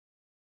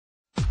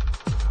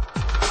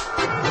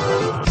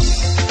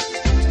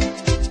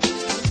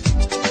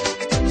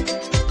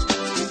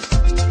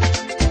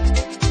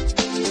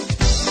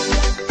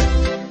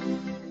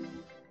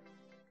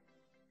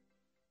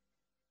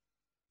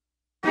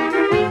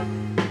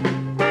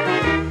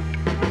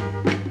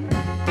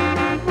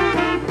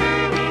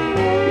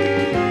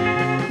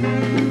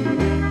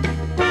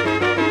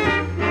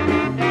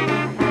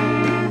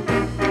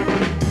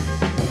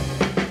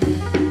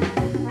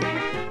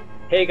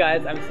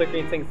guys, I'm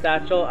Sukhmeet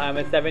Sachal. I'm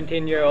a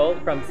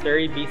 17-year-old from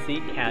Surrey,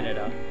 BC,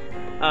 Canada.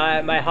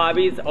 My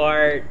hobbies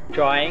are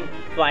drawing,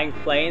 flying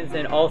planes,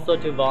 and also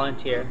to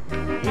volunteer.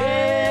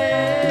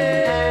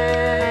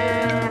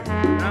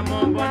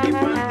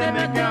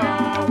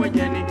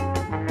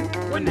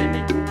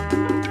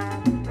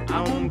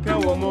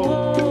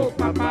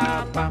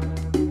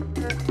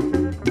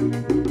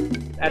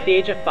 At the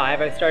age of 5,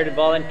 I started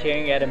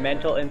volunteering at a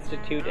mental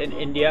institute in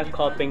India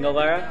called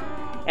Bengaluru.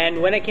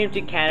 And when I came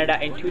to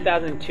Canada in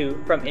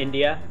 2002 from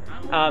India,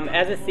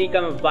 as a Sikh,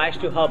 I'm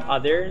obliged to help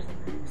others.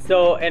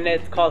 And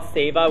it's called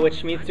Seva,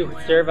 which means to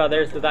serve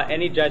others without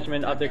any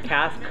judgment of their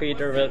caste,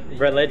 creed, or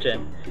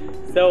religion.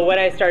 So what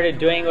I started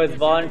doing was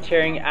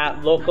volunteering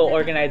at local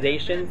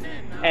organizations.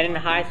 And in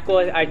high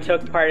school, I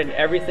took part in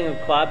every single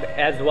club,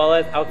 as well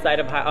as outside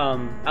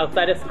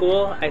of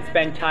school, I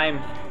spent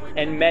time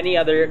in many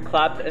other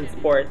clubs and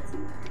sports.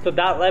 So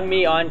that led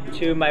me on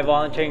to my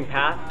volunteering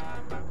path.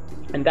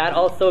 And that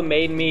also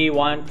made me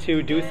want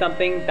to do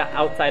something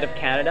outside of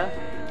Canada.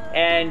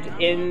 And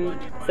in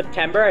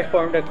September, I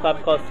formed a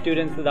club called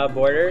Students Without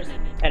Borders,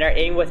 and our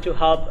aim was to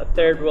help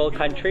third world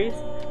countries.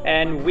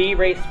 And we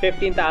raised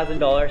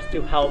 $15,000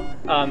 to help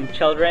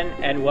children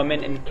and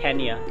women in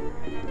Kenya.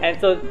 And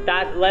so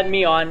that led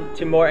me on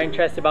to more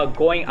interest about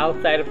going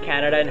outside of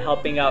Canada and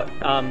helping out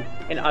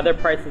in other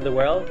parts of the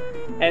world.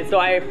 And so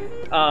I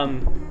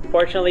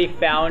fortunately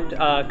found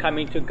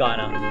coming to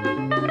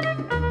Ghana.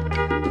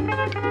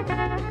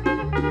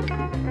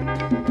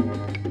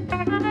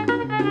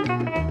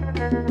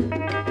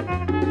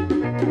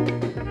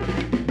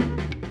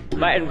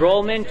 My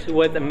enrollment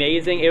was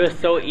amazing. It was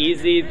so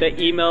easy. The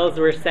emails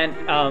were sent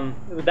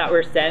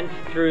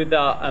through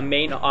the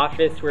main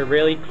office were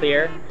really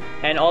clear,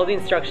 and all the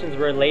instructions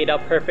were laid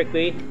out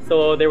perfectly,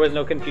 so there was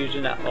no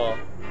confusion at all.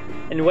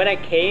 And when I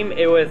came,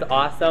 it was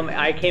awesome.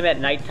 I came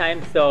at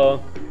nighttime,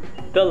 so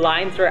the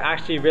lines were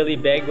actually really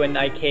big when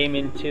I came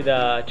into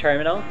the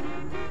terminal.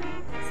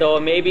 So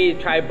maybe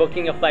try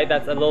booking a flight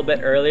that's a little bit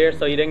earlier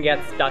so you didn't get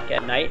stuck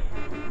at night.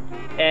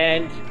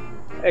 And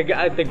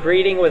the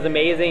greeting was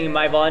amazing.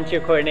 My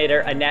volunteer coordinator,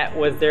 Annette,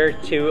 was there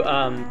to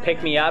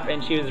pick me up,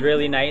 and she was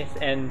really nice.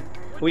 And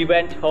we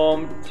went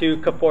home to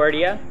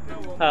Kafordia.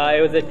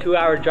 It was a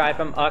 2-hour drive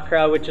from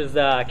Accra, which is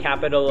the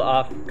capital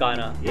of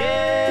Ghana.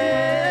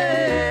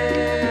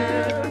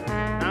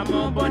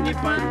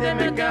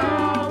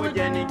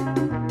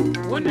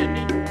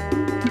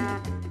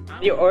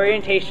 The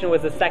orientation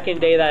was the second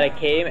day that I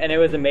came, and it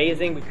was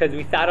amazing because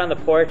we sat on the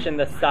porch in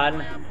the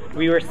sun.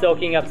 We were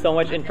soaking up so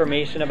much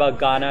information about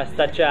Ghana,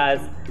 such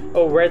as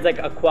words like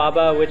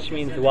Akwaba, which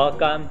means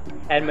welcome,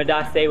 and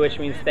Madase, which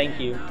means thank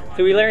you.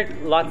 So we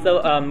learned lots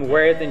of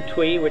words in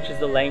Twi, which is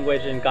the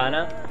language in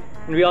Ghana.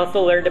 And we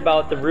also learned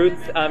about the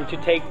routes to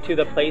take to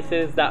the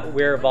places that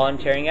we're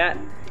volunteering at.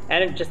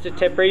 And just a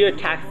tip for you, a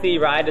taxi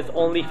ride is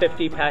only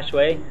 50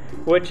 pashwe,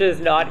 which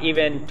is not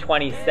even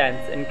 20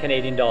 cents in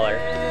Canadian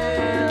dollars.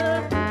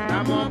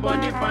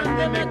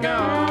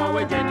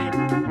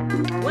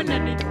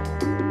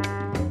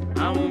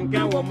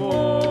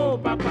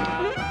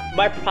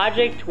 My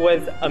project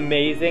was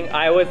amazing.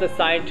 I was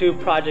assigned to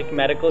Project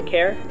Medical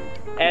Care,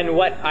 and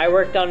what I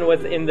worked on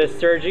was in the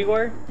surgery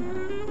ward.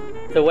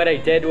 So what I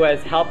did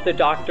was help the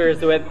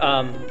doctors with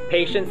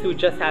patients who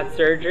just had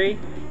surgery,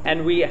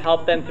 and we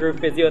helped them through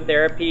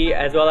physiotherapy,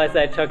 as well as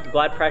I took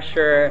blood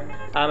pressure,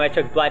 I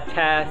took blood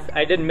tests.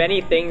 I did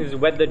many things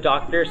with the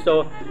doctor,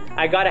 so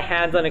I got a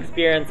hands-on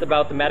experience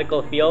about the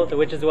medical field,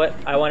 which is what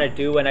I want to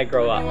do when I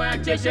grow up.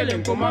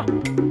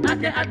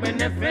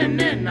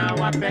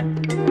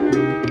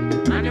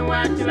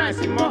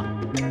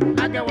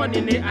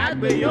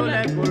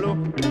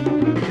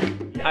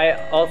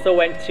 I also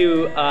went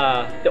to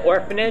the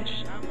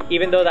orphanage.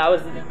 Even though that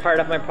was part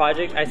of my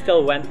project, I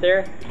still went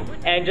there.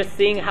 And just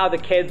seeing how the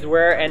kids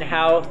were and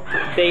how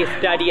they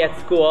study at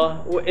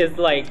school is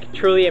like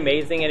truly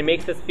amazing, and it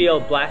makes us feel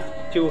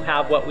blessed to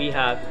have what we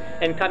have.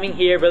 And coming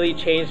here really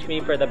changed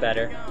me for the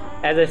better.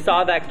 As I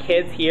saw that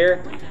kids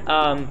here,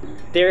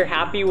 they're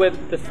happy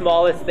with the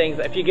smallest things.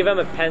 If you give them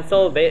a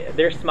pencil,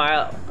 their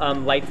smile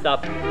lights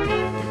up.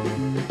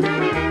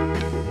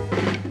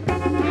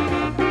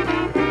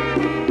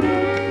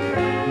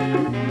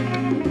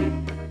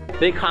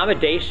 The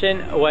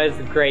accommodation was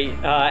great.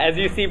 As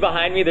you see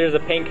behind me, there's a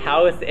pink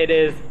house. It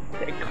is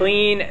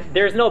clean.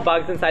 There's no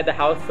bugs inside the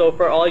house, so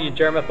for all you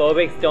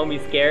germophobics, don't be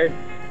scared.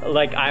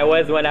 Like I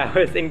was when I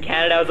was in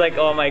Canada, I was like,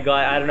 oh my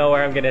god, I don't know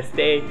where I'm gonna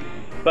stay.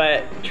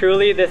 But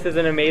truly, this is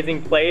an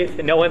amazing place.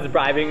 No one's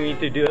bribing me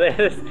to do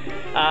this.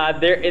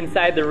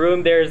 Inside the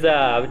room, there's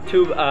a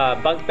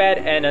bunk bed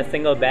and a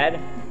single bed,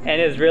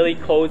 and it's really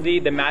cozy.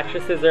 The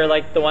mattresses are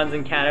like the ones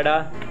in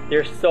Canada.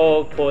 They're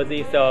so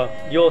cozy, so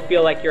you'll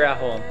feel like you're at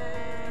home.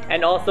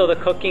 And also the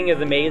cooking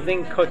is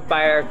amazing, cooked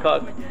by our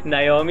cook,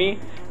 Naomi.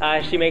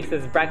 She makes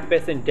us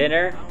breakfast and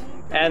dinner,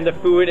 and the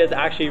food is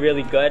actually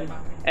really good.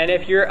 And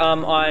if you're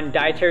on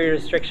dietary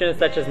restrictions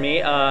such as me,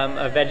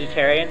 a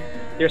vegetarian,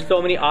 there's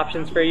so many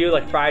options for you,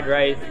 like fried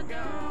rice,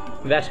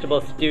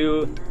 vegetable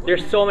stew.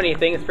 There's so many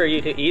things for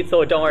you to eat,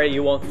 so don't worry,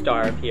 you won't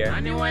starve here.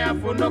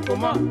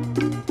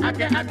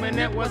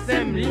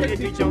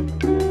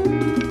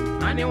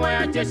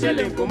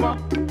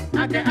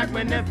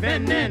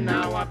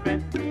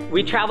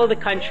 We traveled the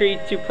country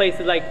to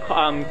places like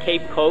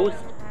Cape Coast.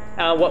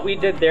 What we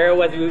did there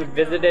was we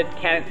visited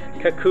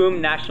Kakum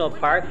National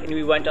Park and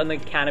we went on the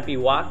canopy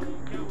walk.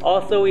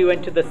 Also, we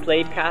went to the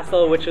slave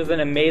castle, which was an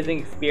amazing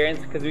experience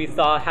because we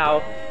saw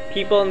how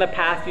people in the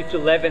past used to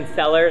live in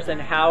cellars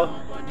and how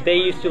they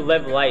used to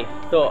live life.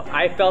 So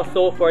I felt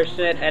so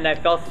fortunate and I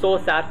felt so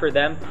sad for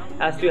them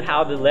as to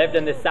how they lived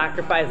and they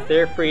sacrificed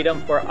their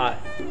freedom for us.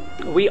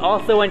 We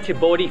also went to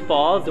Bodie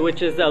Falls,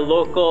 which is a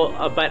local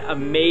but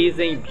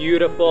amazing,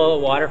 beautiful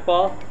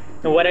waterfall.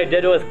 And what I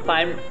did was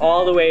climb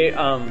all the way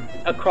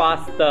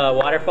across the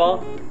waterfall,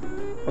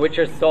 which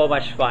was so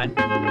much fun.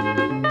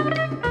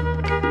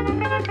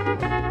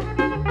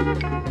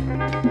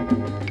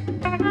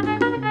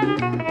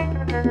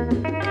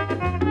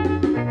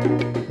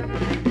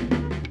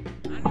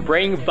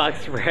 Bring bug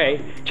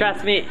spray.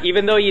 Trust me,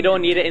 even though you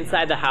don't need it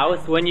inside the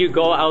house, when you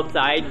go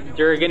outside,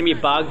 there are going to be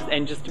bugs,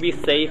 and just to be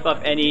safe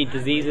of any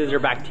diseases or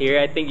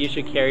bacteria, I think you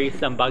should carry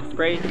some bug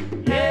spray.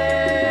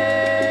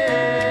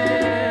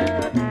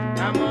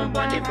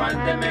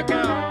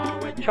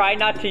 Try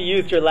not to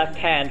use your left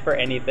hand for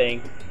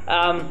anything.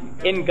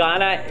 In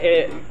Ghana,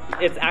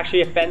 it's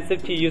actually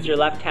offensive to use your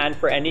left hand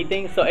for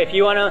anything. So if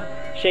you want to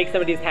shake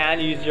somebody's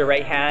hand, you use your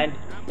right hand.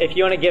 If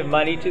you want to give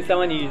money to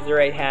someone, you use your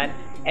right hand.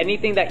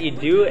 Anything that you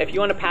do, if you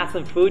want to pass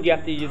some food, you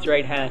have to use your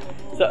right hand.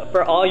 So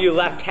for all you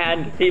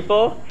left-hand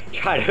people,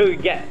 try to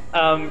get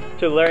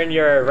to learn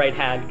your right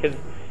hand, because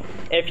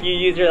if you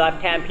use your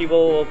left hand,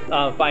 people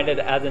will find it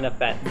as an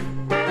offense.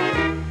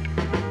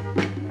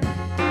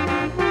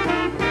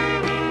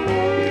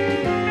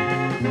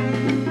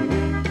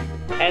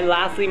 And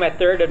lastly, my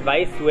third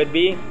advice would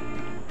be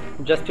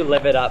just to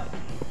live it up.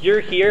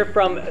 You're here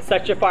from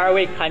such a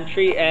faraway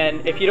country,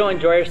 and if you don't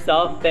enjoy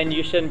yourself, then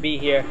you shouldn't be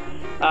here.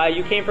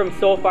 You came from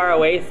so far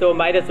away, so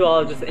might as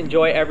well just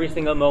enjoy every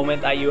single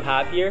moment that you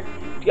have here.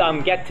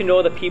 Get to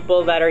know the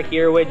people that are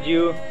here with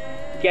you,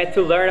 get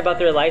to learn about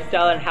their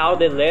lifestyle and how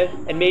they live,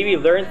 and maybe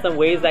learn some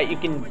ways that you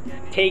can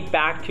take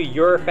back to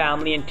your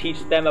family and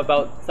teach them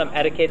about some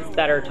etiquettes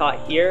that are taught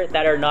here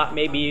that are not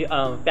maybe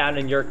found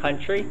in your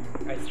country.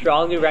 I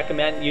strongly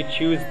recommend you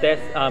choose this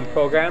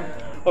program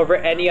over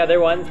any other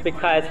ones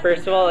because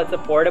first of all, it's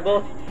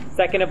affordable.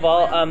 Second of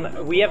all,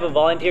 we have a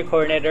volunteer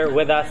coordinator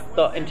with us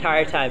the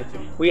entire time.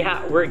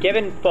 We're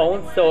given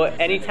phones, so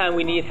anytime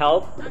we need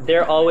help,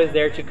 they're always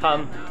there to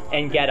come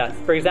and get us.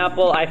 For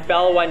example, I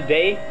fell one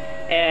day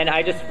and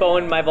I just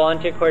phoned my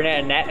volunteer coordinator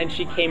Annette and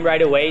she came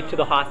right away to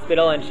the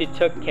hospital and she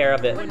took care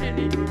of it.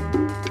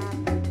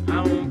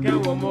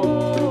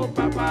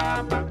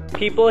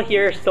 People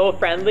here are so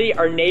friendly.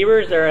 Our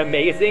neighbors are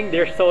amazing.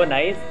 They're so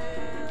nice.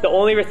 The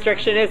only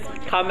restriction is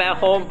come at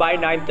home by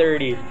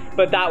 9:30,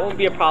 but that won't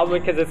be a problem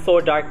because it's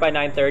so dark by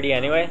 9:30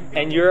 anyway,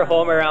 and you're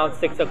home around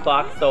 6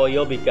 o'clock, so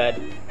you'll be good.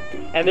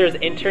 And there's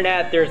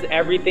internet, there's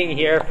everything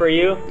here for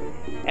you,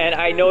 and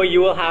I know you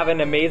will have an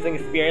amazing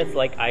experience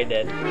like I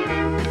did.